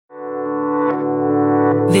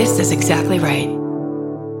This is exactly right.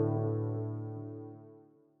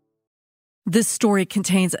 This story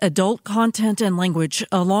contains adult content and language,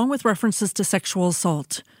 along with references to sexual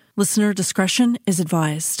assault. Listener discretion is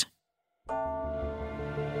advised.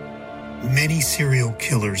 Many serial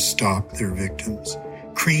killers stalk their victims.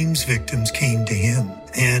 Cream's victims came to him,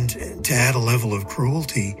 and to add a level of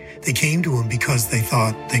cruelty, they came to him because they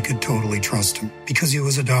thought they could totally trust him, because he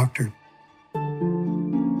was a doctor.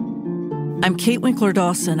 I'm Kate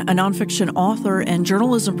Winkler-Dawson, a nonfiction author and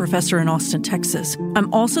journalism professor in Austin, Texas.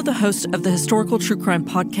 I'm also the host of the historical true crime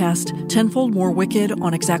podcast, Tenfold More Wicked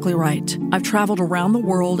on Exactly Right. I've traveled around the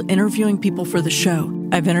world interviewing people for the show.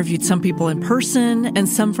 I've interviewed some people in person and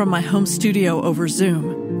some from my home studio over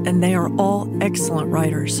Zoom, and they are all excellent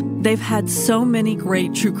writers. They've had so many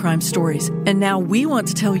great true crime stories, and now we want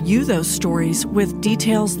to tell you those stories with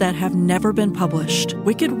details that have never been published.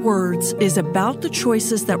 Wicked Words is about the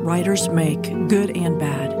choices that writers make, good and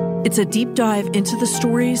bad. It's a deep dive into the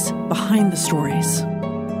stories behind the stories.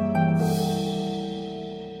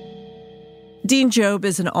 Dean Jobb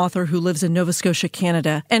is an author who lives in Nova Scotia,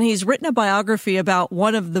 Canada, and he's written a biography about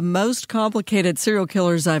one of the most complicated serial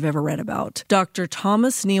killers I've ever read about, Dr.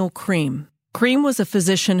 Thomas Neal Cream. Cream was a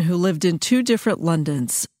physician who lived in two different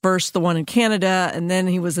Londons, first the one in Canada, and then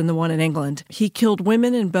he was in the one in England. He killed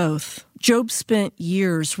women in both. Jobb spent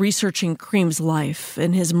years researching Cream's life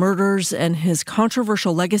and his murders and his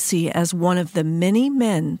controversial legacy as one of the many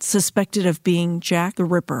men suspected of being Jack the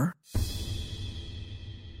Ripper.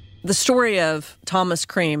 The story of Thomas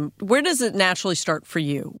Cream, where does it naturally start for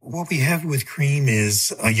you? What we have with Cream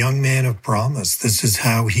is a young man of promise. This is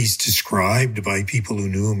how he's described by people who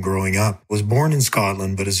knew him growing up. Was born in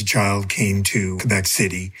Scotland, but as a child came to Quebec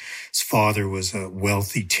City. His father was a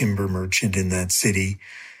wealthy timber merchant in that city.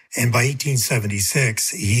 And by 1876,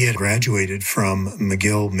 he had graduated from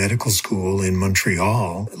McGill Medical School in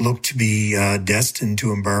Montreal, looked to be destined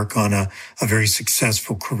to embark on a very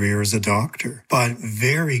successful career as a doctor. But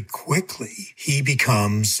very quickly, he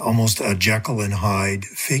becomes almost a Jekyll and Hyde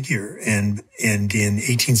figure. And in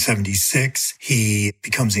 1876, he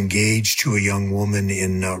becomes engaged to a young woman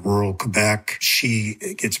in rural Quebec. She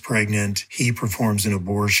gets pregnant. He performs an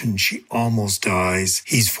abortion. She almost dies.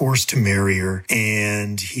 He's forced to marry her,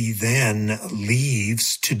 and he then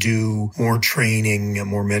leaves to do more training,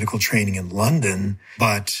 more medical training in London.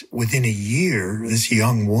 But within a year, this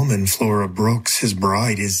young woman, Flora Brooks, his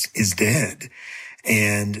bride, is dead.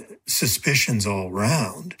 And suspicions all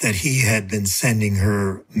round that he had been sending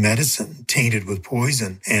her medicine tainted with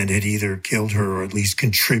poison and had either killed her or at least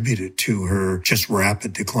contributed to her just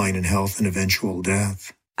rapid decline in health and eventual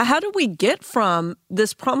death. How do we get from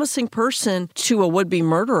this promising person to a would-be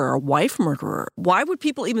murderer, a wife murderer? Why would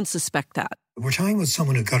people even suspect that? We're talking about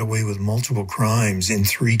someone who got away with multiple crimes in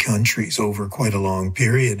 3 countries over quite a long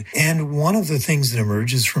period. And one of the things that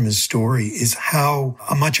emerges from his story is how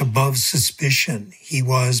much above suspicion he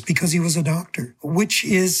was because he was a doctor, which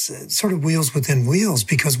is sort of wheels within wheels,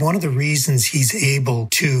 because one of the reasons he's able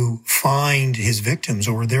to find his victims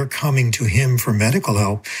or they're coming to him for medical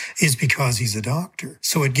help is because he's a doctor.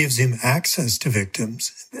 So it gives him access to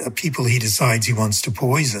victims, people he decides he wants to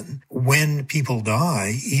poison. When people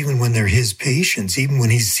die, even when they're his patients, even when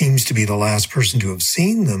he seems to be the last person to have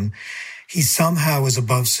seen them, he somehow is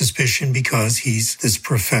above suspicion because he's this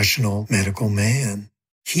professional medical man.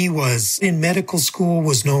 He was in medical school,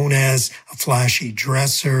 was known as a flashy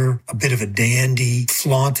dresser, a bit of a dandy,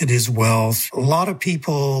 flaunted his wealth. A lot of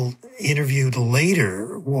people interviewed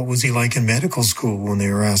later, what was he like in medical school when they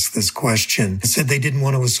were asked this question, said they didn't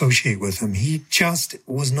want to associate with him. He just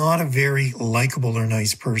was not a very likable or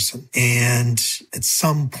nice person. And at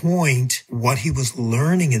some point, what he was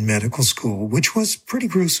learning in medical school, which was pretty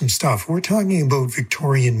gruesome stuff, we're talking about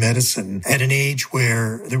Victorian medicine at an age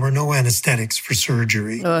where there were no anesthetics for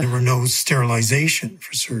surgery. There were no sterilization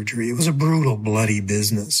for surgery. It was a brutal, bloody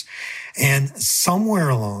business. And somewhere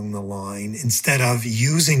along the line, instead of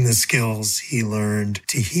using the skills he learned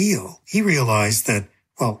to heal, he realized that,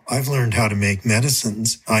 well, I've learned how to make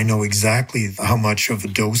medicines. I know exactly how much of a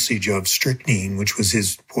dosage of strychnine, which was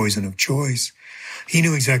his poison of choice. He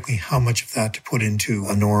knew exactly how much of that to put into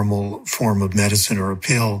a normal form of medicine or a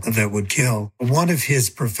pill that would kill. One of his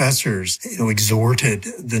professors, exhorted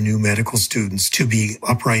the new medical students to be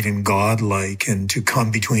upright and godlike and to come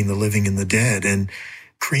between the living and the dead. And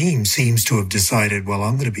Cream seems to have decided, well,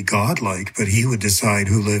 I'm going to be godlike, but he would decide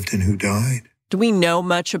who lived and who died. Do we know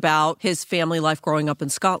much about his family life growing up in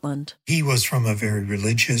Scotland? He was from a very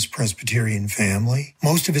religious Presbyterian family.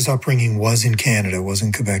 Most of his upbringing was in Canada, was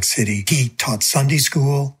in Quebec City. He taught Sunday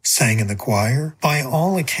school, sang in the choir. By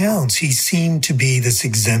all accounts, he seemed to be this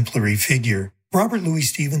exemplary figure. Robert Louis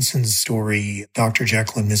Stevenson's story, Dr.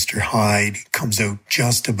 Jekyll and Mr. Hyde, comes out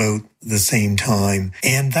just about the same time.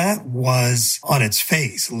 And that was, on its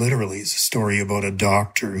face, literally is a story about a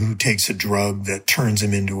doctor who takes a drug that turns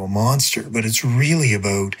him into a monster. But it's really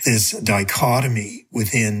about this dichotomy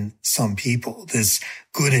within some people, this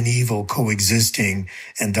good and evil coexisting,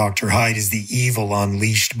 and Dr. Hyde is the evil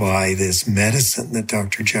unleashed by this medicine that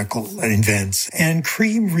Dr. Jekyll invents. And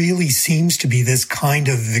Cream really seems to be this kind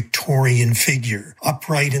of Victorian figure,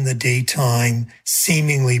 upright in the daytime,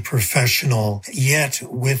 seemingly professional, yet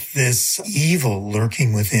with this evil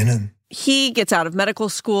lurking within him. He gets out of medical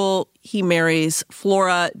school. He marries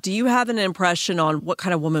Flora. Do you have an impression on what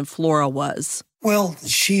kind of woman Flora was? Well,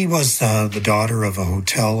 she was the daughter of a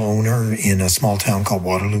hotel owner in a small town called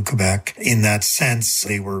Waterloo, Quebec. In that sense,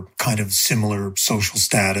 they were kind of similar social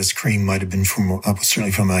status. Cream might have been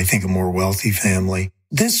certainly from, I think, a more wealthy family.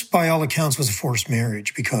 This, by all accounts, was a forced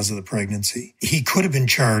marriage because of the pregnancy. He could have been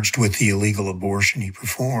charged with the illegal abortion he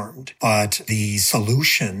performed, but the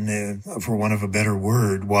solution, for want of a better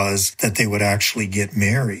word, was that they would actually get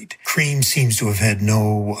married. Cream seems to have had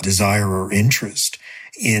no desire or interest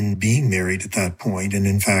in being married at that point. And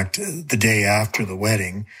in fact, the day after the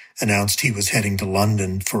wedding, announced he was heading to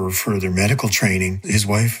London for further medical training. His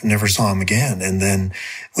wife never saw him again. And then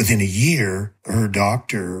within a year, her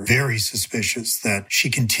doctor, very suspicious that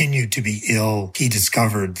she continued to be ill, he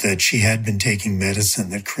discovered that she had been taking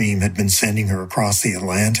medicine that Cream had been sending her across the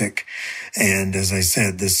Atlantic. And as I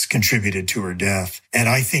said, this contributed to her death. And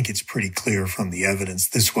I think it's pretty clear from the evidence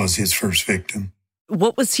this was his first victim.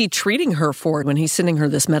 What was he treating her for when he's sending her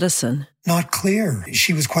this medicine? Not clear.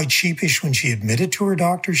 She was quite sheepish when she admitted to her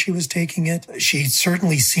doctor she was taking it. She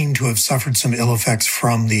certainly seemed to have suffered some ill effects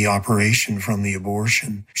from the operation, from the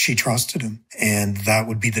abortion. She trusted him, and that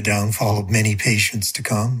would be the downfall of many patients to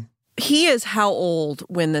come. He is how old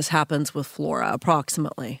when this happens with Flora,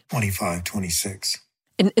 approximately? 25, 26.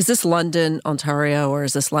 And is this London, Ontario, or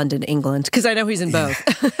is this London, England? Because I know he's in both.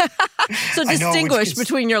 So distinguish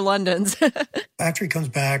between your Londons. After he comes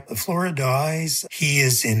back, Flora dies. He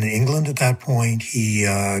is in England at that point. He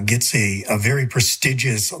gets a very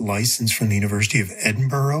prestigious license from the University of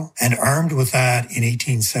Edinburgh. And armed with that, in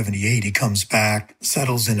 1878, he comes back,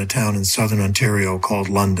 settles in a town in southern Ontario called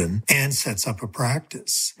London, and sets up a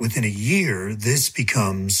practice. Within a year, this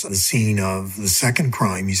becomes the scene of the second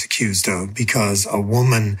crime he's accused of, because a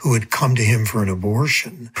woman who had come to him for an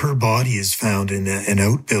abortion, her body is found in an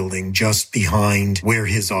outbuilding just behind where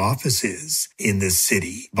his office is in this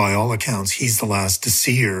city. By all accounts, he's the last to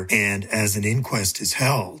see her. And as an inquest is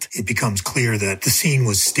held, it becomes clear that the scene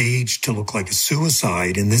was staged to look like a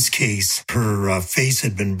suicide. In this case, her face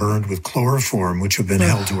had been burned with chloroform, which had been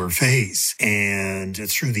held to her face. And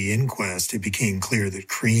through the inquest, it became clear that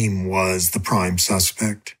Cream was the prime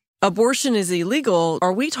suspect. Abortion is illegal.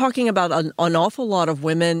 Are we talking about an awful lot of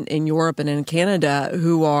women in Europe and in Canada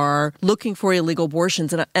who are looking for illegal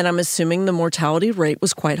abortions? And I'm assuming the mortality rate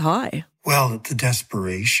was quite high. Well, the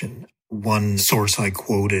desperation. One source I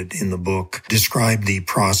quoted in the book described the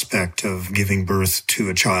prospect of giving birth to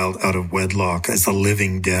a child out of wedlock as a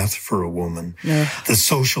living death for a woman. Yeah. The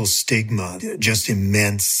social stigma, just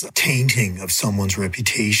immense tainting of someone's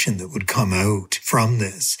reputation that would come out from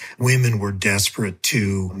this. Women were desperate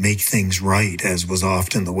to make things right, as was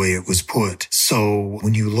often the way it was put. So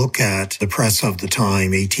when you look at the press of the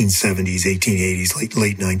time, 1870s, 1880s,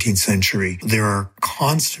 late 19th century, there are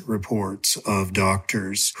constant reports of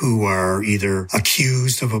doctors who are either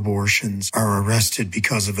accused of abortions, are arrested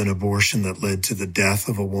because of an abortion that led to the death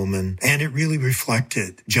of a woman. And it really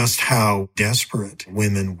reflected just how desperate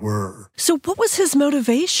women were. So what was his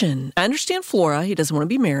motivation? I understand Flora, he doesn't want to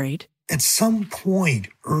be married. At some point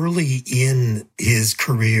early in his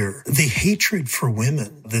career, the hatred for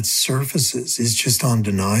women that surfaces is just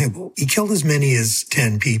undeniable. He killed as many as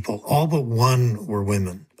 10 people. All but one were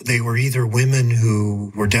women. They were either women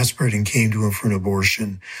who were desperate and came to him for an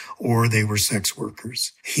abortion, or they were sex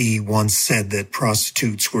workers. He once said that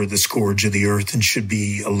prostitutes were the scourge of the earth and should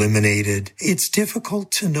be eliminated. It's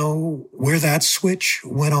difficult to know where that switch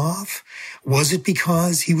went off. Was it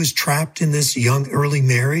because he was trapped in this young, early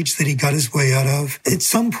marriage that he got his way out of? At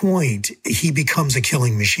some point, he becomes a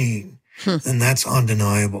killing machine. And that's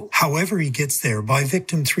undeniable. However he gets there, by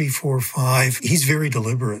victim 3, 4, 5, he's very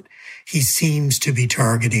deliberate. He seems to be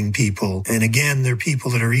targeting people. And again, they're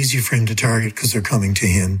people that are easy for him to target because they're coming to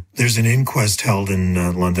him. There's an inquest held in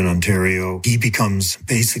London, Ontario. He becomes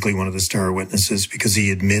basically one of the star witnesses because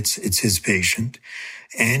he admits it's his patient.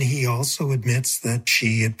 And he also admits that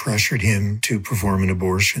she had pressured him to perform an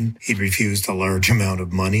abortion. He'd refused a large amount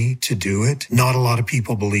of money to do it. Not a lot of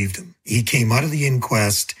people believed him. He came out of the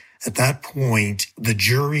inquest At that point, the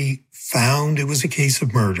jury found it was a case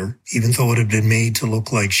of murder, even though it had been made to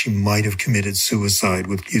look like she might have committed suicide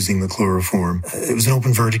with using the chloroform. It was an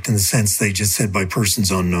open verdict in the sense they just said by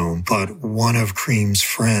persons unknown. But one of Cream's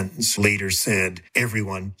friends later said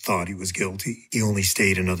everyone thought he was guilty. He only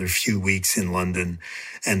stayed another few weeks in London,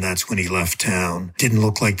 and that's when he left town. Didn't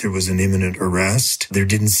look like there was an imminent arrest. There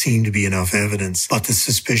didn't seem to be enough evidence, but the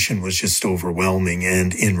suspicion was just overwhelming.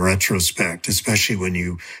 And in retrospect, especially when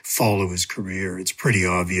you follow his career, it's pretty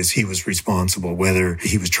obvious he was responsible, whether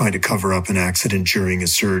he was trying to cover up an accident during a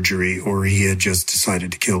surgery or he had just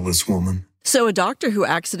decided to kill this woman. So a doctor who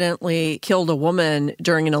accidentally killed a woman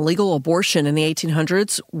during an illegal abortion in the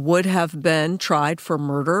 1800s would have been tried for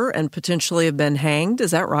murder and potentially have been hanged.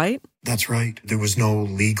 Is that right? That's right. There was no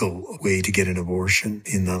legal way to get an abortion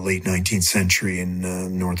in the late 19th century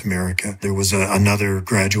in North America. There was another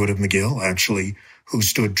graduate of McGill, actually, who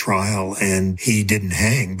stood trial, and he didn't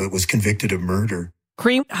hang but was convicted of murder.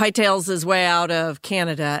 Cream hightails his way out of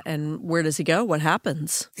Canada, and where does he go? What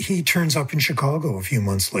happens? He turns up in Chicago a few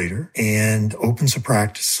months later and opens a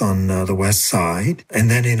practice on the West Side. And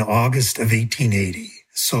then in August of 1880,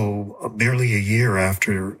 so barely a year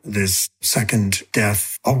after this second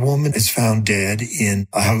death, a woman is found dead in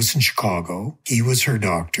a house in Chicago. He was her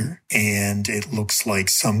doctor, and it looks like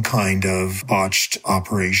some kind of botched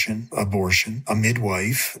abortion. A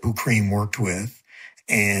midwife who Cream worked with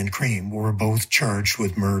and Cream were both charged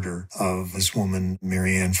with murder of this woman,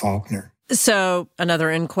 Mary Ann Faulkner. So another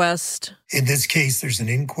inquest? In this case, there's an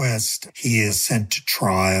inquest. He is sent to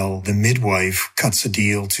trial. The midwife cuts a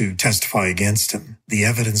deal to testify against him. The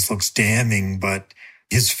evidence looks damning, but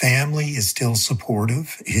his family is still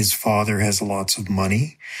supportive. His father has lots of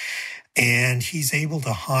money. And he's able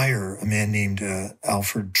to hire a man named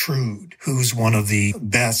Alfred Trude, who's one of the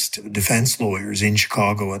best defense lawyers in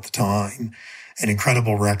Chicago at the time. An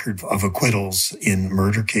incredible record of acquittals in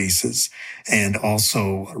murder cases, and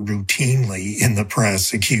also routinely in the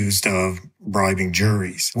press accused of bribing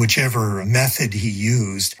juries. Whichever method he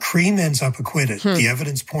used, Cream ends up acquitted. The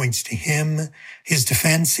evidence points to him. His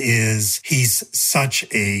defense is he's such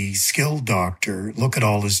a skilled doctor. Look at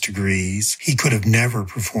all his degrees. He could have never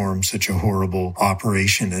performed such a horrible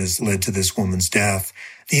operation as led to this woman's death.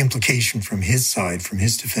 The implication from his side, from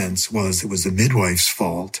his defense, was it was the midwife's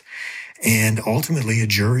fault. And ultimately, a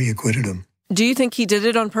jury acquitted him. Do you think he did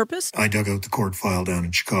it on purpose? I dug out the court file down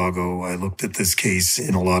in Chicago. I looked at this case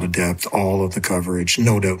in a lot of depth, all of the coverage,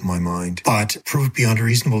 no doubt in my mind. But proof beyond a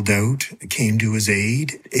reasonable doubt came to his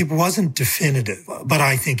aid. It wasn't definitive, but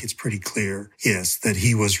I think it's pretty clear, yes, that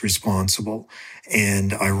he was responsible.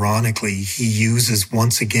 And ironically, he uses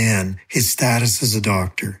once again his status as a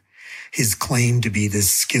doctor. His claim to be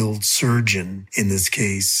this skilled surgeon in this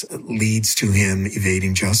case leads to him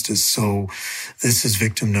evading justice. So this is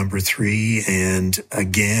victim number 3. And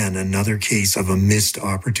again, another case of a missed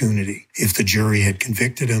opportunity. If the jury had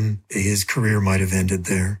convicted him, his career might have ended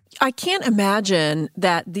there. I can't imagine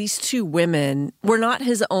that these two women were not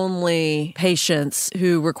his only patients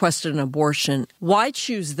who requested an abortion. Why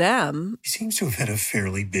choose them? He seems to have had a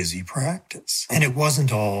fairly busy practice. And it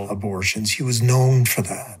wasn't all abortions. He was known for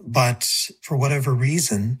that. But for whatever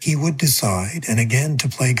reason, he would decide, and again, to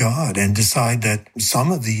play God, and decide that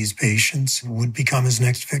some of these patients would become his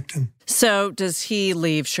next victim. So does he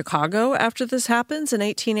leave Chicago after this happens in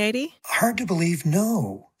 1880? Hard to believe,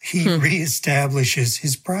 no. He reestablishes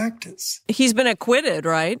his practice. He's been acquitted,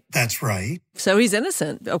 right? That's right. So he's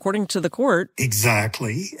innocent, according to the court.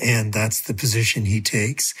 Exactly. And that's the position he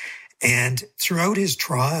takes. And throughout his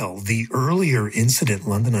trial, the earlier incident in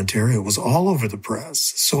London, Ontario, was all over the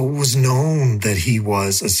press. So it was known that he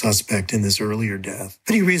was a suspect in this earlier death.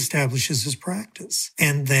 But he reestablishes his practice.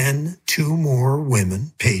 And then 2 more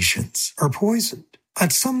women, patients, are poisoned.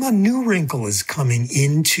 A new wrinkle is coming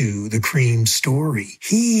into the Cream story.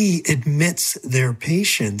 He admits they're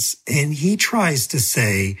patients, and he tries to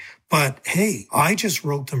say, but hey, I just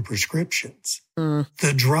wrote them prescriptions.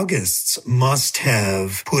 The druggists must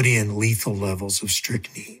have put in lethal levels of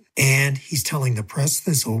strychnine. And he's telling the press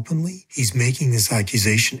this openly. He's making this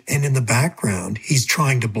accusation. And in the background, he's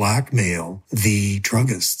trying to blackmail the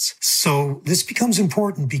druggists. So this becomes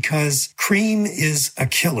important because Cream is a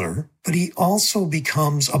killer, but he also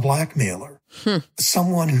becomes a blackmailer.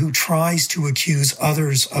 Someone who tries to accuse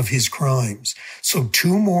others of his crimes. So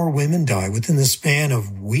 2 more women die within the span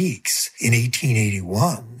of weeks in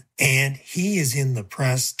 1881. And he is in the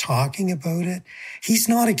press talking about it. He's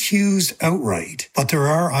not accused outright, but there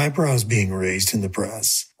are eyebrows being raised in the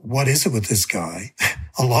press. What is it with this guy?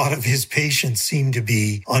 A lot of his patients seem to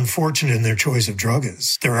be unfortunate in their choice of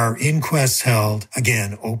druggists. There are inquests held,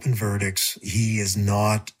 again, open verdicts. He is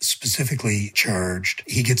not specifically charged.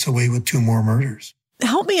 He gets away with 2 more murders.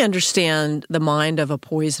 Help me understand the mind of a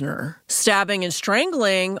poisoner. Stabbing and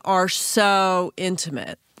strangling are so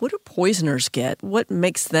intimate. What do poisoners get? What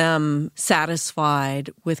makes them satisfied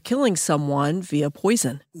with killing someone via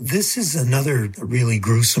poison? This is another really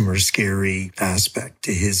gruesome or scary aspect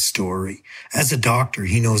to his story. As a doctor,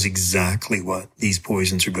 he knows exactly what these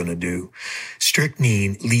poisons are going to do.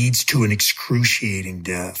 Strychnine leads to an excruciating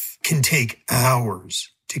death, can take hours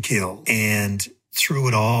to kill, and through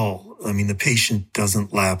it all, the patient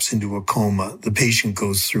doesn't lapse into a coma. The patient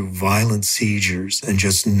goes through violent seizures and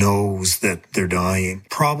just knows that they're dying.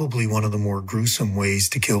 Probably one of the more gruesome ways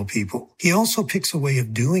to kill people. He also picks a way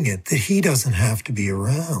of doing it that he doesn't have to be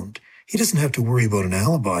around. He doesn't have to worry about an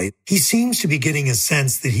alibi. He seems to be getting a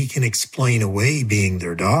sense that he can explain away being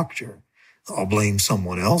their doctor. I'll blame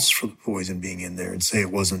someone else for the poison being in there and say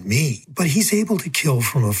it wasn't me. But he's able to kill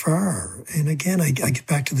from afar. And again, I get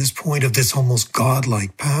back to this point of this almost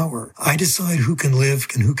godlike power. I decide who can live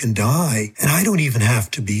and who can die, and I don't even have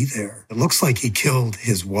to be there. It looks like he killed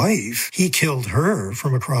his wife. He killed her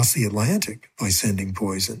from across the Atlantic by sending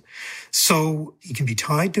poison. So he can be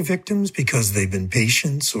tied to victims because they've been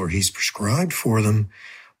patients or he's prescribed for them.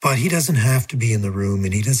 But he doesn't have to be in the room,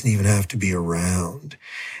 and he doesn't even have to be around.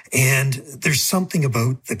 And there's something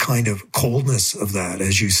about the kind of coldness of that,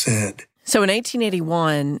 as you said. So in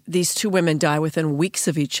 1881, these 2 women die within weeks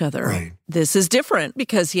of each other. Right. This is different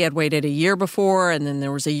because he had waited a year before, and then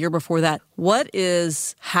there was a year before that. What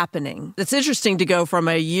is happening? It's interesting to go from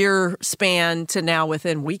a year span to now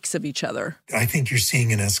within weeks of each other. I think you're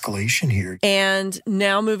seeing an escalation here. And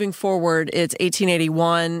now moving forward, it's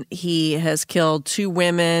 1881. He has killed 2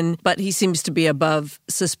 women, but he seems to be above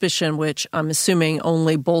suspicion, which I'm assuming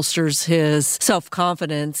only bolsters his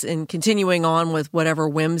self-confidence in continuing on with whatever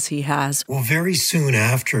whims he has. Well, very soon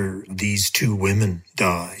after these 2 women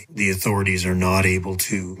die, the authorities are not able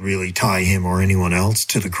to really tie him or anyone else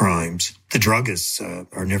to the crimes. The druggists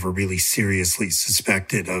are never really seriously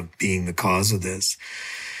suspected of being the cause of this.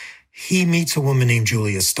 He meets a woman named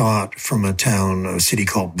Julia Stott from a city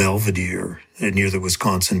called Belvedere near the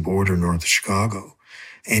Wisconsin border north of Chicago.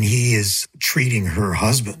 And he is treating her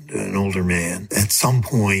husband, an older man. At some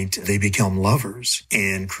point, they become lovers,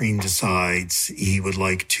 and Cream decides he would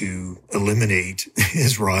like to eliminate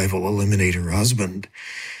his rival, eliminate her husband.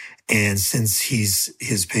 And since he's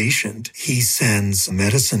his patient, he sends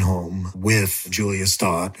medicine home with Julia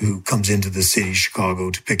Stott, who comes into the city of Chicago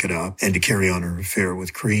to pick it up and to carry on her affair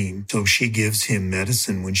with Cream. So she gives him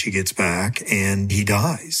medicine when she gets back, and he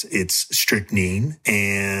dies. It's strychnine,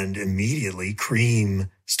 and immediately Cream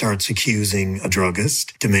starts accusing a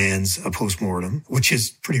druggist, demands a postmortem, which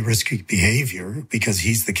is pretty risky behavior because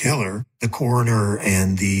he's the killer. The coroner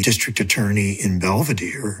and the district attorney in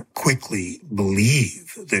Belvedere quickly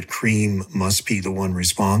believe that Cream must be the one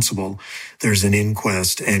responsible. There's an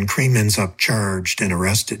inquest, and Cream ends up charged and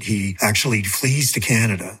arrested. He actually flees to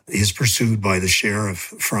Canada, is pursued by the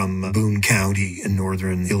sheriff from Boone County in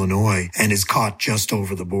northern Illinois, and is caught just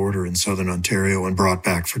over the border in southern Ontario and brought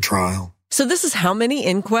back for trial. So this is how many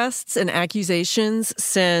inquests and accusations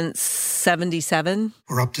since 77?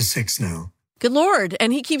 We're up to 6 now. Good Lord.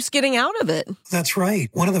 And he keeps getting out of it. That's right.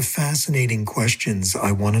 One of the fascinating questions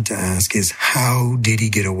I wanted to ask is, how did he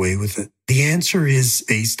get away with it? The answer is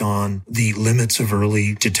based on the limits of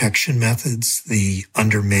early detection methods, the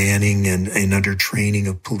undermanning and undertraining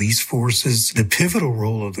of police forces, the pivotal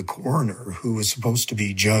role of the coroner, who was supposed to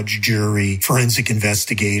be judge, jury, forensic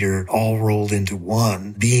investigator, all rolled into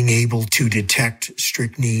one. Being able to detect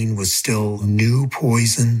strychnine was still new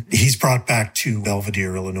poison. He's brought back to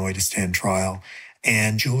Belvedere, Illinois to stand trial.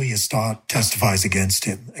 And Julia Stott testifies against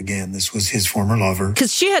him. Again, this was his former lover.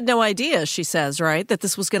 Because she had no idea, she says, right, that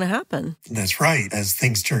this was going to happen. That's right. As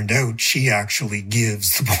things turned out, she actually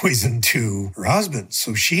gives the poison to her husband.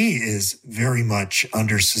 So she is very much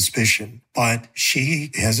under suspicion. But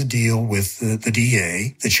she has a deal with the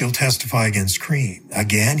DA that she'll testify against Cream.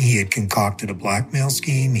 Again, he had concocted a blackmail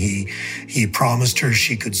scheme. He promised her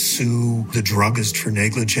she could sue the druggist for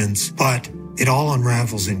negligence. But it all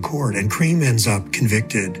unravels in court, and Cream ends up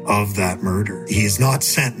convicted of that murder. He is not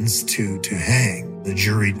sentenced to hang. The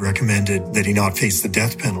jury recommended that he not face the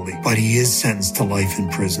death penalty, but he is sentenced to life in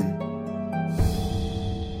prison.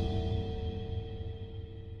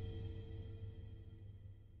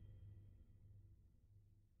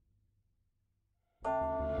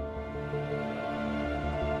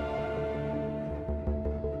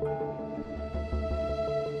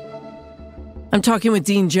 I'm talking with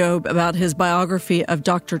Dean Jobb about his biography of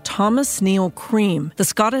Dr. Thomas Neil Cream, the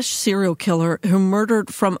Scottish serial killer who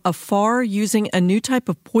murdered from afar using a new type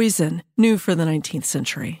of poison, new for the 19th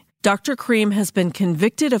century. Dr. Cream has been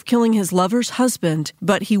convicted of killing his lover's husband,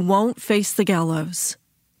 but he won't face the gallows.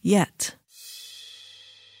 Yet.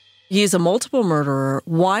 He's a multiple murderer.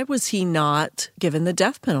 Why was he not given the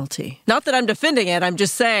death penalty? Not that I'm defending it. I'm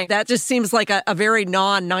just saying that just seems like a very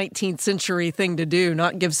non-19th century thing to do,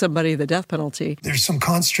 not give somebody the death penalty. There's some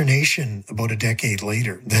consternation about a decade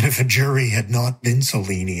later that if a jury had not been so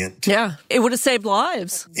lenient. Yeah, it would have saved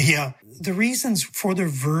lives. Yeah. The reasons for their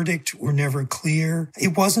verdict were never clear.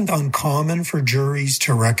 It wasn't uncommon for juries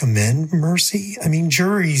to recommend mercy. I mean,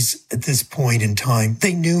 juries at this point in time,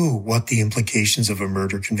 they knew what the implications of a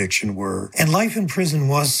murder conviction were. And life in prison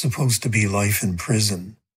was supposed to be life in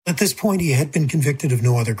prison. At this point, he had been convicted of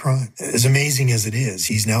no other crime. As amazing as it is,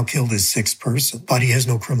 he's now killed his sixth person, but he has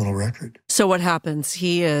no criminal record. So what happens?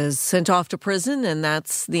 He is sent off to prison, and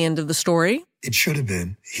that's the end of the story? It should have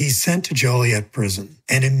been. He's sent to Joliet prison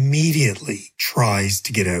and immediately tries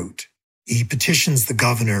to get out. He petitions the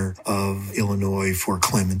governor of Illinois for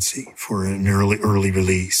clemency, for an early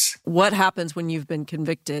release. What happens when you've been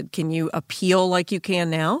convicted? Can you appeal like you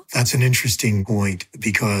can now? That's an interesting point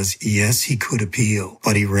because, yes, he could appeal,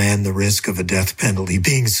 but he ran the risk of a death penalty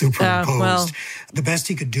being superimposed. The best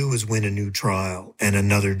he could do was win a new trial, and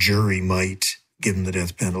another jury might give him the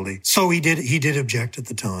death penalty. So he did object at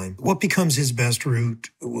the time. What becomes his best route,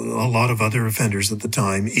 a lot of other offenders at the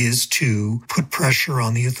time, is to put pressure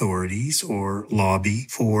on the authorities or lobby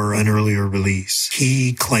for an earlier release.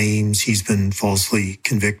 He claims he's been falsely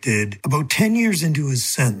convicted. About 10 years into his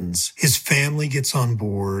sentence, his family gets on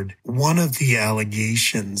board. One of the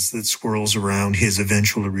allegations that swirls around his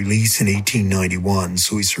eventual release in 1891,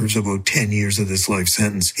 so he serves about 10 years of this life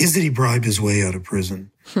sentence, is that he bribed his way out of prison.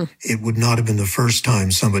 It would not have been the first time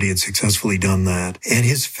somebody had successfully done that. And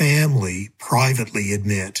his family privately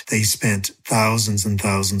admit they spent thousands and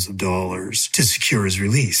thousands of dollars to secure his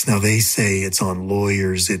release. Now, they say it's on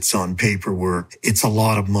lawyers, it's on paperwork. It's a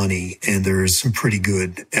lot of money, and there is some pretty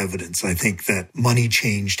good evidence, I think, that money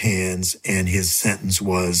changed hands and his sentence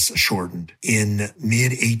was shortened. In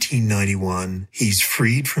mid-1891, he's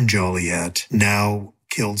freed from Joliet, now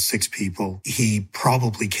killed 6 people. He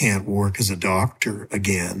probably can't work as a doctor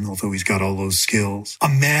again, although he's got all those skills. A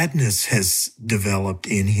madness has developed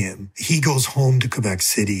in him. He goes home to Quebec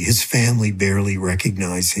City. His family barely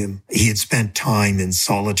recognize him. He had spent time in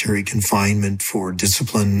solitary confinement for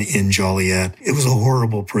discipline in Joliet. It was a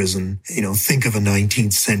horrible prison. You know, think of a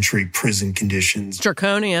 19th century prison conditions.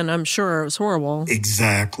 Draconian, I'm sure. It was horrible.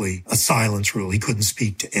 Exactly. A silence rule. He couldn't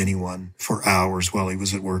speak to anyone for hours while he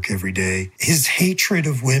was at work every day. His hatred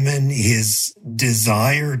of women, his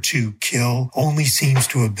desire to kill, only seems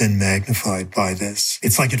to have been magnified by this.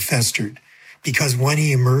 It's like it festered. Because when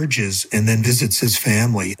he emerges and then visits his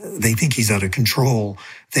family, they think he's out of control.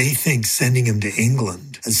 They think sending him to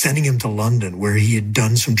England and sending him to London, where he had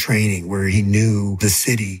done some training, where he knew the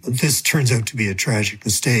city. This turns out to be a tragic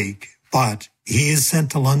mistake. But he is sent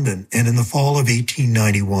to London, and in the fall of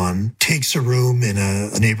 1891, takes a room in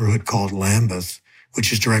a neighborhood called Lambeth,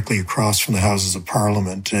 which is directly across from the Houses of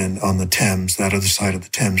Parliament and on the Thames, that other side of the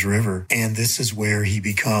Thames River. And this is where he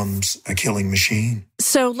becomes a killing machine.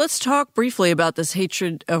 So let's talk briefly about this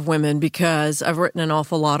hatred of women, because I've written an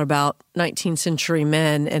awful lot about 19th century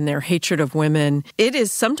men and their hatred of women. It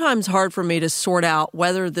is sometimes hard for me to sort out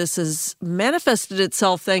whether this has manifested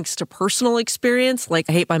itself thanks to personal experience, like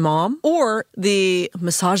I hate my mom, or the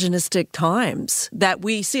misogynistic times that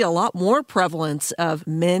we see a lot more prevalence of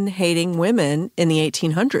men hating women in the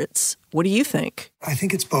 1800s. What do you think? I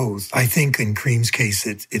think it's both. I think in Cream's case,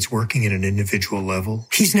 it's working at an individual level.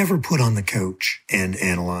 He's never put on the couch and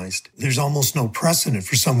analyzed. There's almost no precedent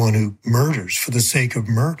for someone who murders for the sake of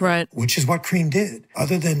murder, right, which is what Cream did.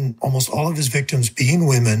 Other than almost all of his victims being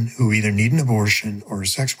women who either need an abortion or are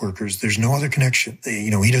sex workers, there's no other connection.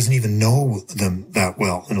 You know, he doesn't even know them that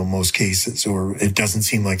well in most cases, or it doesn't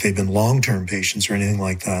seem like they've been long-term patients or anything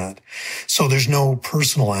like that. So there's no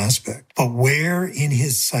personal aspect. But where in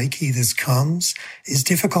his psyche this comes is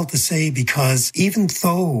difficult to say, because even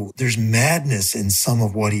though there's madness in some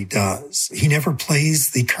of what he does, he never plays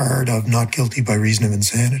the card of not guilty by reason of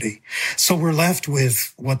insanity. So we're left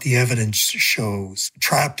with what the evidence shows.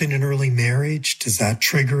 Trapped in an early marriage, does that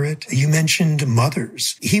trigger it? You mentioned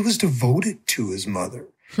mothers. He was devoted to his mother,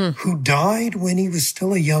 who died when he was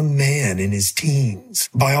still a young man in his teens.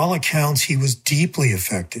 By all accounts, he was deeply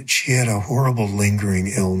affected. She had a horrible lingering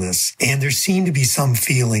illness, and there seemed to be some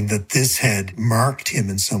feeling that this had marked him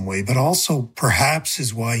in some way, but also perhaps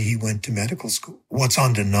is why he went to medical school. What's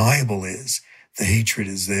undeniable is the hatred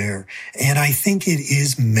is there. And I think it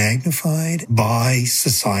is magnified by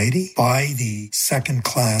society, by the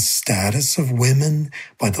second-class status of women,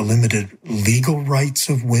 by the limited legal rights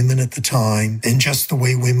of women at the time, and just the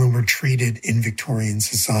way women were treated in Victorian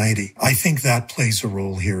society. I think that plays a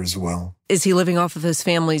role here as well. Is he living off of his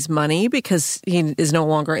family's money because he is no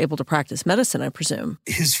longer able to practice medicine, I presume?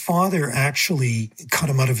 His father actually cut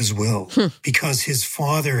him out of his will because his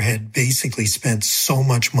father had basically spent so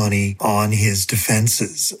much money on his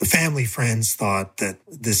defenses. Family friends thought that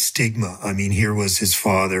the stigma, here was his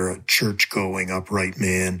father, a church-going, upright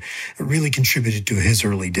man, really contributed to his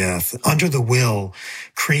early death. Under the will,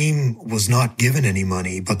 Cream was not given any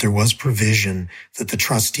money, but there was provision that the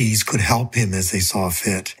trustees could help him as they saw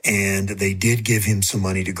fit. And they did give him some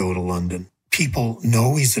money to go to London. People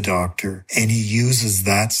know he's a doctor, and he uses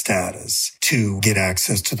that status to get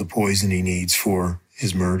access to the poison he needs for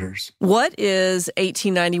his murders. What is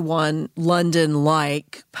 1891 London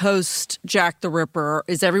like post Jack the Ripper?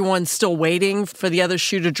 Is everyone still waiting for the other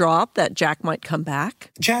shoe to drop, that Jack might come back?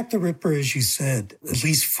 Jack the Ripper, as you said, at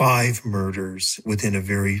least 5 murders within a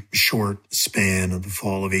very short span of the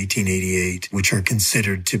fall of 1888, which are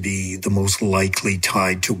considered to be the most likely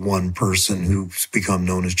tied to one person who's become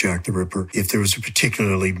known as Jack the Ripper. If there was a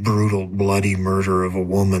particularly brutal, bloody murder of a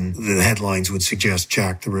woman, the headlines would suggest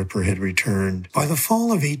Jack the Ripper had returned. By the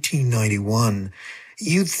fall of 1891,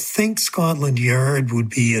 you'd think Scotland Yard would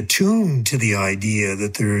be attuned to the idea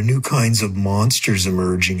that there are new kinds of monsters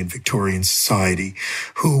emerging in Victorian society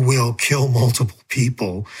who will kill multiple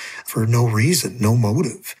people for no reason, no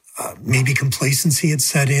motive. Maybe complacency had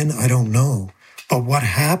set in, I don't know. But what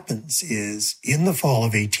happens is, in the fall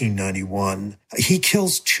of 1891, he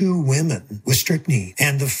kills 2 women with strychnine.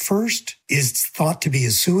 And the first is thought to be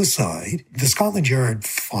a suicide. The Scotland Yard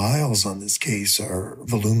files on this case are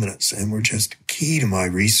voluminous and were just key to my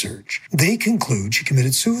research. They conclude she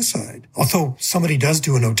committed suicide. Although somebody does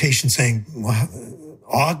do a notation saying, well,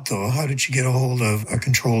 odd though, how did she get a hold of a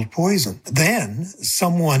controlled poison? Then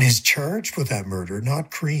someone is charged with that murder,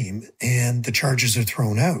 not Cream, and the charges are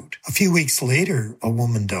thrown out. A few weeks later, a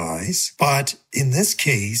woman dies, but in this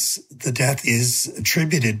case, the death is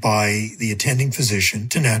attributed by the attending physician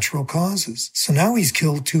to natural causes. So now he's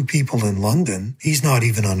killed 2 people in London. He's not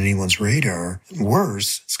even on anyone's radar.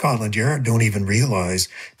 Worse, Scotland Yard don't even realize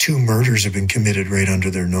 2 murders have been committed right under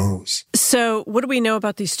their nose. So what do we know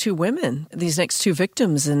about these 2 women, these next 2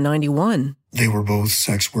 victims in 91? They were both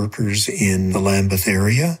sex workers in the Lambeth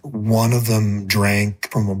area. One of them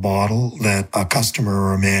drank from a bottle that a customer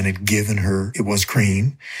or a man had given her. It was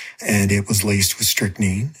cream, and it was laced with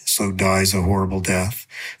strychnine, so dies a horrible death.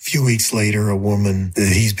 A few weeks later, a woman,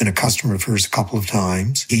 he's been a customer of hers a couple of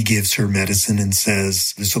times. He gives her medicine and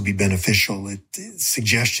says this will be beneficial.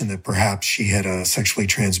 Suggestion that perhaps she had a sexually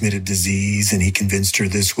transmitted disease, and he convinced her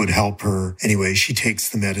this would help her. Anyway, she takes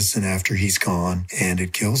the medicine after he's gone, and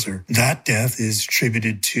it kills her. That death is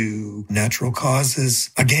attributed to natural causes.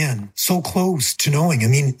 Again, so close to knowing.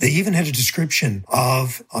 They even had a description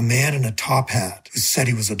of a man in a top hat who said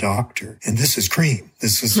he was a doctor. And this is Cream.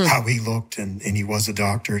 This is how he looked, and he was a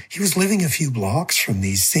doctor. He was living a few blocks from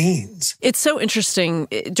these scenes. It's so interesting.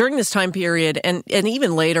 During this time period, and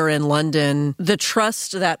even later in London, the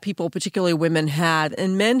trust that people, particularly women, had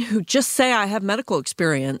in men who just say, I have medical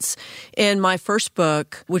experience. In my first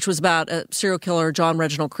book, which was about a serial killer, John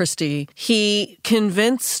Reginald Christie, he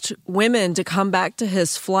convinced women to come back to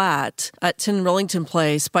his flat at 10 Rillington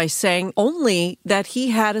Place by saying only that he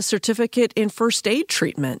had a certificate in first aid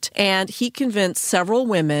treatment. And he convinced several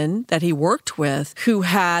women that he worked with who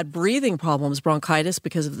had breathing problems, bronchitis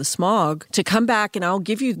because of the smog, to come back and I'll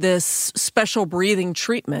give you this special breathing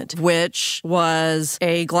treatment, which was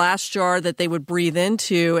a glass jar that they would breathe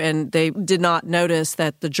into, and they did not notice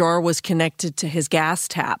that the jar was connected to his gas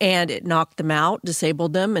tap. And it knocked them out,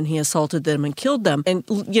 disabled them, and he assaulted them and killed them. And,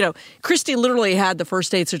 Christie literally had the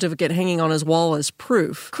first aid certificate hanging on his wall as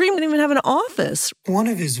proof. Cream didn't even have an office. One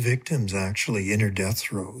of his victims, actually, in her death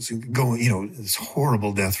throes, this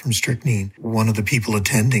horrible death from strychnine, one of the people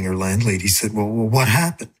attending, her landlady, said, well, what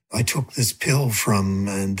happened? I took this pill from,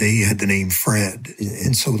 and they had the name Fred.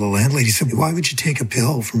 And so the landlady said, why would you take a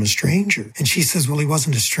pill from a stranger? And she says, well, he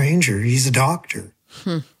wasn't a stranger. He's a doctor.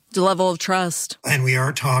 The level of trust. And we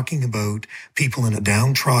are talking about people in a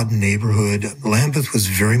downtrodden neighborhood. Lambeth was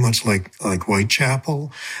very much like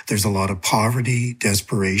Whitechapel. There's a lot of poverty,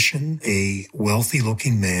 desperation. A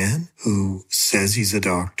wealthy-looking man who says he's a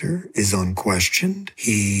doctor is unquestioned.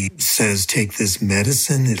 He says, take this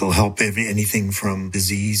medicine. It'll help anything from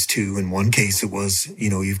disease to, in one case, it was,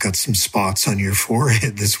 you've got some spots on your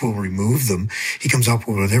forehead. This will remove them. He comes up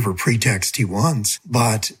with whatever pretext he wants.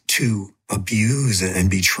 But to abuse and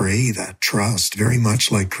betray that trust, very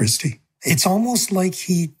much like Christie. It's almost like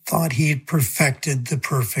he thought he had perfected the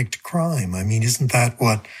perfect crime. I mean, isn't that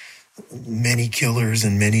what many killers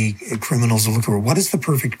and many criminals look for? What is the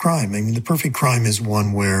perfect crime? I mean, the perfect crime is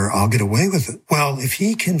one where I'll get away with it. Well, if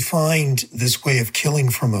he can find this way of killing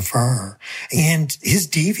from afar and his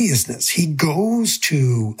deviousness, he goes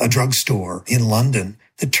to a drugstore in London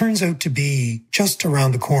that turns out to be just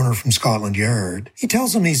around the corner from Scotland Yard. He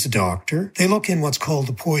tells them he's a doctor. They look in what's called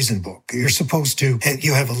the poison book. You're supposed to,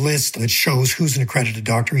 you have a list that shows who's an accredited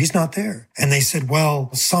doctor. He's not there. And they said,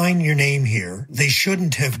 well, sign your name here. They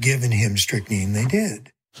shouldn't have given him strychnine. They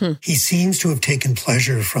did. He seems to have taken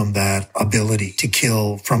pleasure from that ability to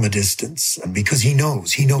kill from a distance because he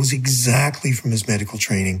knows exactly from his medical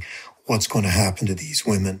training what's going to happen to these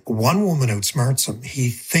women. One woman outsmarts him. He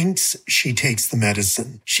thinks she takes the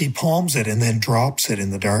medicine. She palms it and then drops it in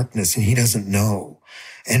the darkness, and he doesn't know.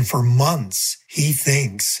 And for months, he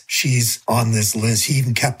thinks she's on this list. He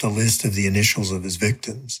even kept a list of the initials of his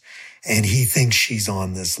victims, and he thinks she's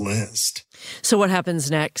on this list. So what happens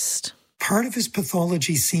next? Part of his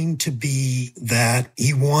pathology seemed to be that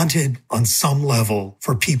he wanted, on some level,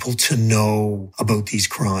 for people to know about these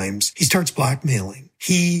crimes. He starts blackmailing.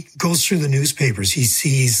 He goes through the newspapers. He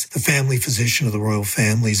sees the family physician of the royal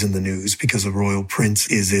families in the news because the royal prince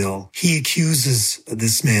is ill. He accuses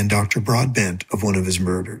this man, Dr. Broadbent, of one of his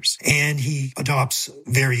murders. And he adopts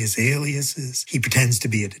various aliases. He pretends to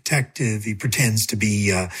be a detective. He pretends to be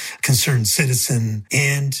a concerned citizen,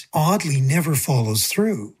 and oddly never follows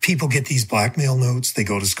through. People get these blackmail notes. They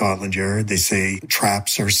go to Scotland Yard. They say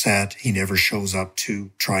traps are set. He never shows up to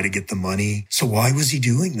try to get the money. So why was he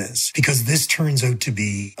doing this? Because this turns out to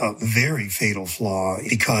be a very fatal flaw,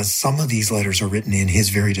 because some of these letters are written in his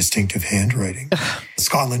very distinctive handwriting.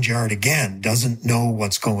 Scotland Yard, again, doesn't know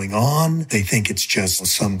what's going on. They think it's just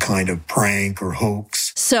some kind of prank or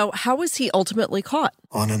hoax. So how was he ultimately caught?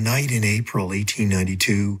 On a night in April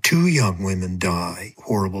 1892, 2 young women die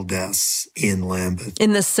horrible deaths in Lambeth.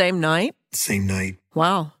 In the same night? Same night.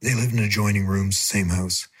 Wow. They live in adjoining rooms, same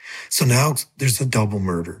house. So now there's a double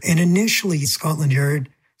murder. And initially, Scotland Yard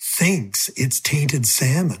thinks it's tainted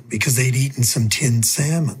salmon because they'd eaten some tinned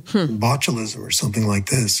salmon, botulism or something like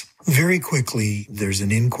this. Very quickly, there's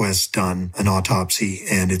an inquest done, an autopsy,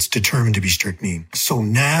 and it's determined to be strychnine. So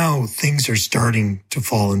now things are starting to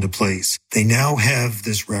fall into place. They now have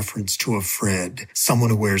this reference to a Fred, someone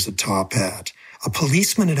who wears a top hat. A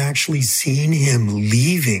policeman had actually seen him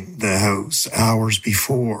leaving the house hours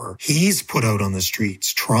before. He's put out on the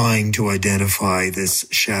streets trying to identify this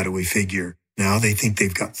shadowy figure. Now they think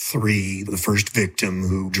they've got 3, the first victim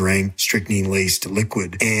who drank strychnine-laced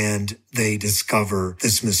liquid, and they discover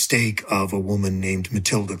this mistake of a woman named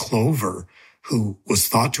Matilda Clover, who was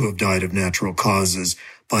thought to have died of natural causes,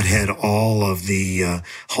 but had all of the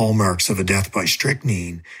hallmarks of a death by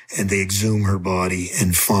strychnine, and they exhume her body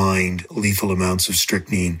and find lethal amounts of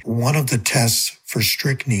strychnine. One of the tests for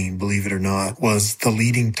strychnine, believe it or not, was the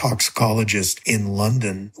leading toxicologist in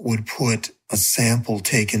London would put a sample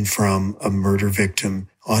taken from a murder victim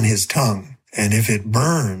on his tongue. And if it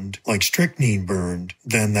burned, like strychnine burned,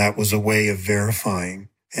 then that was a way of verifying.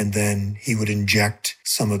 And then he would inject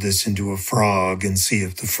some of this into a frog and see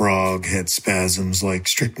if the frog had spasms like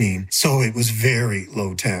strychnine. So it was very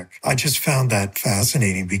low tech. I just found that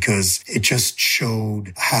fascinating because it just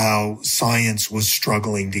showed how science was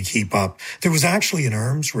struggling to keep up. There was actually an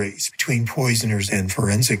arms race between poisoners and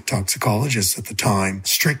forensic toxicologists at the time.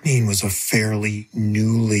 Strychnine was a fairly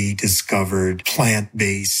newly discovered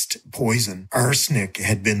plant-based poison. Arsenic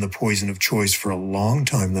had been the poison of choice for a long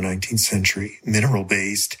time in the 19th century,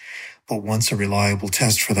 mineral-based. But once a reliable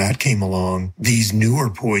test for that came along, these newer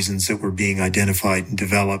poisons that were being identified and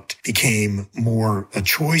developed became more a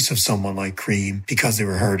choice of someone like Cream because they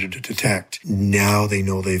were harder to detect. Now they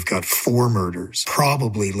know they've got 4 murders,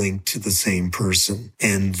 probably linked to the same person.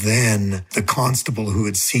 And then the constable who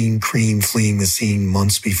had seen Cream fleeing the scene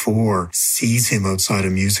months before sees him outside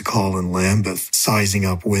a music hall in Lambeth, sizing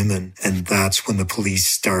up women. And that's when the police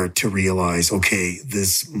start to realize, okay,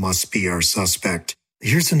 this must be our suspect.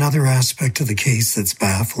 Here's another aspect of the case that's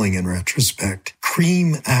baffling in retrospect.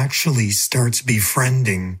 Cream actually starts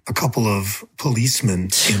befriending a couple of policemen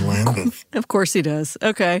in Lambeth. Of course he does.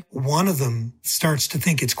 Okay. One of them starts to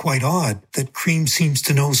think it's quite odd that Cream seems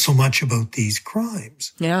to know so much about these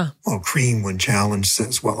crimes. Yeah. Well, Cream, when challenged,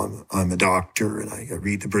 says, well, I'm a doctor and I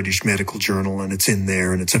read the British Medical Journal and it's in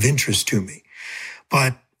there and it's of interest to me.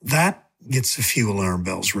 But that gets a few alarm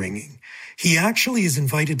bells ringing. He actually is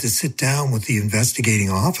invited to sit down with the investigating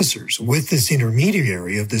officers, with this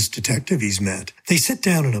intermediary of this detective he's met. They sit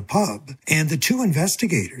down in a pub, and the two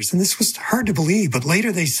investigators, and this was hard to believe, but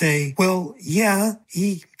later they say, well, yeah,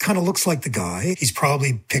 he kind of looks like the guy. He's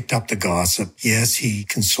probably picked up the gossip. Yes, he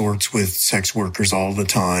consorts with sex workers all the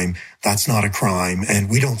time. That's not a crime, and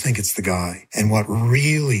we don't think it's the guy. And what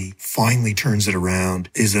really finally turns it around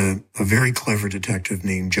is a very clever detective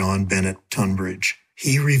named John Bennett Tunbridge.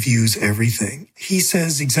 He reviews everything. He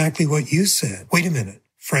says exactly what you said. Wait a minute.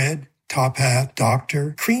 Fred, top hat,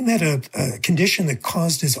 doctor. Cream had a condition that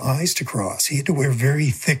caused his eyes to cross. He had to wear very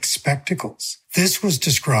thick spectacles. This was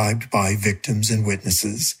described by victims and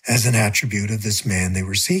witnesses as an attribute of this man they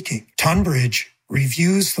were seeking. Tunbridge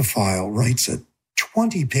reviews the file, writes a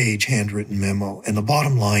 20-page handwritten memo, and the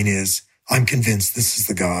bottom line is, I'm convinced this is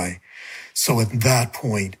the guy. So at that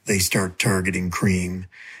point, they start targeting Cream.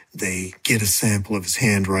 They get a sample of his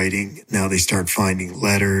handwriting. Now they start finding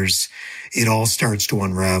letters. It all starts to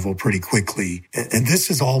unravel pretty quickly. And this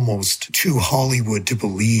is almost too Hollywood to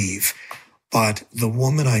believe. But the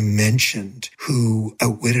woman I mentioned who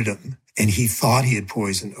outwitted him, and he thought he had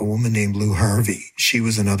poisoned, a woman named Lou Harvey. She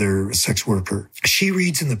was another sex worker. She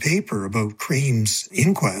reads in the paper about Cream's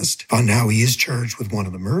inquest on how he is charged with one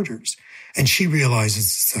of the murders. And she realizes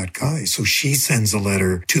it's that guy. So she sends a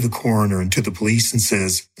letter to the coroner and to the police and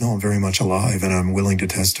says, no, I'm very much alive and I'm willing to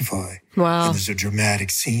testify. Wow. And there's a dramatic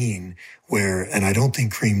scene where, and I don't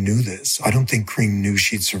think Cream knew this. I don't think Cream knew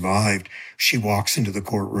she'd survived. She walks into the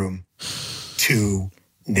courtroom to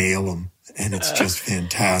nail him. And it's just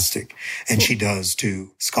fantastic. And she does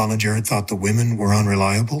too. Scotland Yard thought the women were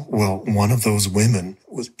unreliable. Well, one of those women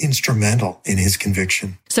was instrumental in his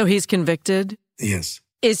conviction. So he's convicted? Yes.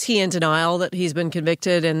 Is he in denial that he's been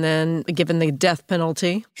convicted and then given the death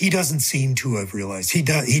penalty? He doesn't seem to have realized. He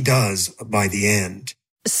does by the end.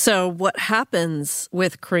 So what happens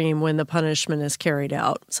with Cream when the punishment is carried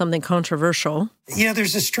out? Something controversial. Yeah,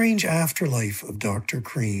 there's a strange afterlife of Dr.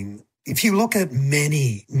 Cream. If you look at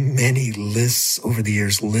many, many lists over the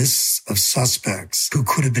years, lists of suspects who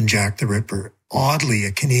could have been Jack the Ripper, oddly,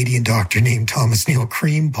 a Canadian doctor named Thomas Neil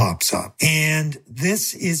Cream pops up. And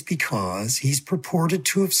this is because he's purported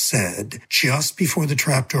to have said, just before the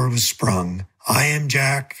trapdoor was sprung, I am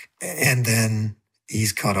Jack, and then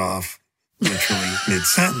he's cut off literally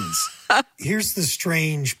mid-sentence. Here's the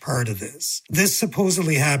strange part of this. This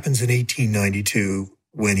supposedly happens in 1892.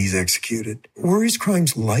 When he's executed. Were his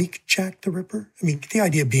crimes like Jack the Ripper? I mean, the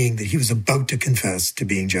idea being that he was about to confess to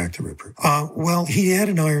being Jack the Ripper. Well, he had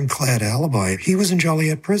an ironclad alibi. He was in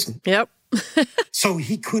Joliet prison. Yep. So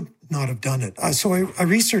he could not have done it. So I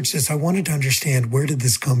researched this. I wanted to understand, where did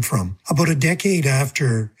this come from? About a decade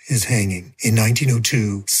after his hanging in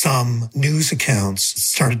 1902, some news accounts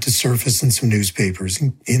started to surface in some newspapers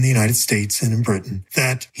in the United States and in Britain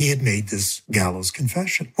that he had made this gallows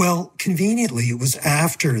confession. Well, conveniently, it was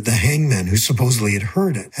after the hangman who supposedly had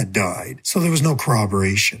heard it had died. So there was no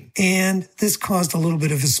corroboration. And this caused a little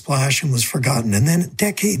bit of a splash and was forgotten. And then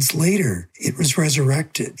decades later, it was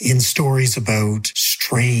resurrected in stories about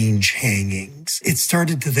strange hangings. It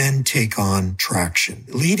started to then take on traction,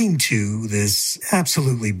 leading to this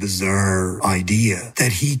absolutely bizarre idea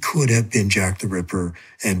that he could have been Jack the Ripper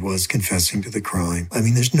and was confessing to the crime. I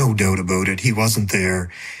mean, there's no doubt about it. He wasn't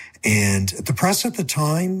there. And the press at the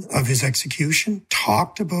time of his execution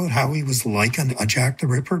talked about how he was like a Jack the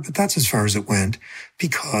Ripper, but that's as far as it went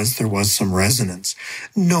because there was some resonance.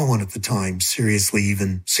 No one at the time seriously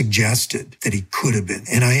even suggested that he could have been.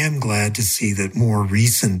 And I am glad to see that more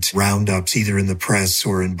recent roundups, either in the press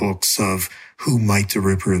or in books, of who might the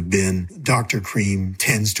Ripper have been, Dr. Cream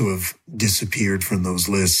tends to have disappeared from those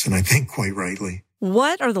lists, and I think quite rightly.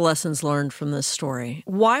 What are the lessons learned from this story?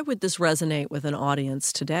 Why would this resonate with an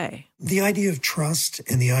audience today? The idea of trust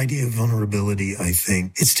and the idea of vulnerability, I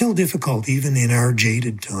think, it's still difficult even in our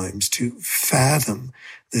jaded times to fathom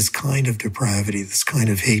this kind of depravity, this kind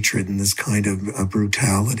of hatred, and this kind of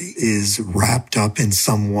brutality is wrapped up in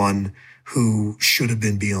someone who should have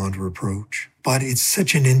been beyond reproach. But it's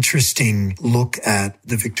such an interesting look at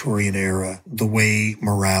the Victorian era, the way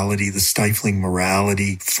morality, the stifling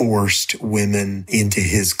morality, forced women into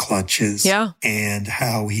his clutches. Yeah. And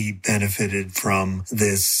how he benefited from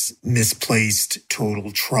this misplaced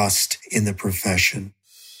total trust in the profession.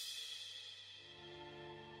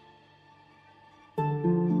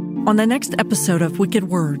 On the next episode of Wicked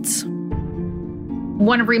Words.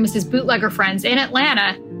 One of Remus's bootlegger friends in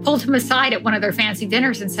Atlanta pulled him aside at one of their fancy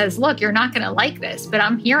dinners and says, look, you're not going to like this, but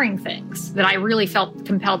I'm hearing things that I really felt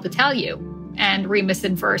compelled to tell you. And Remus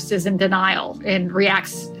at first is in denial and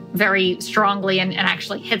reacts very strongly and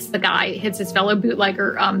actually hits the guy, hits his fellow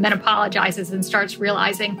bootlegger, then apologizes and starts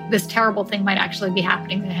realizing this terrible thing might actually be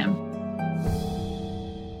happening to him.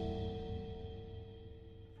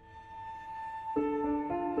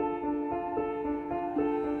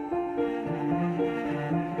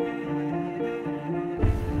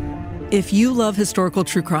 If you love historical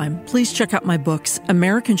true crime, please check out my books,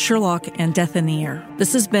 American Sherlock and Death in the Air.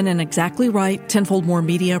 This has been an Exactly Right, Tenfold More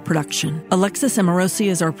Media production. Alexis Amorosi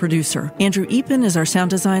is our producer. Andrew Eapen is our sound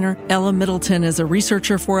designer. Ella Middleton is a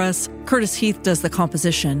researcher for us. Curtis Heath does the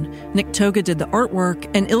composition. Nick Toga did the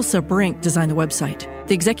artwork, and Ilsa Brink designed the website.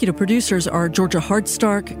 The executive producers are Georgia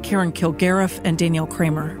Hardstark, Karen Kilgariff, and Danielle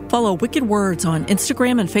Kramer. Follow Wicked Words on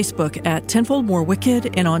Instagram and Facebook at Tenfold More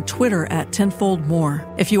Wicked and on Twitter at Tenfold More.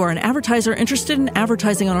 If you are an advertiser interested in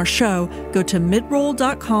advertising on our show, go to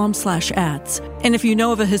midroll.com/ads. And if you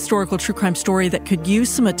know of a historical true crime story that could use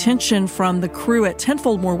some attention from the crew at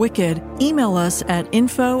Tenfold More Wicked, email us at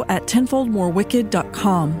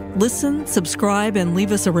info@tenfoldmorewicked.com. Listen, subscribe, and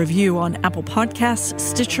leave us a review on Apple Podcasts,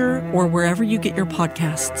 Stitcher, or wherever you get your podcasts.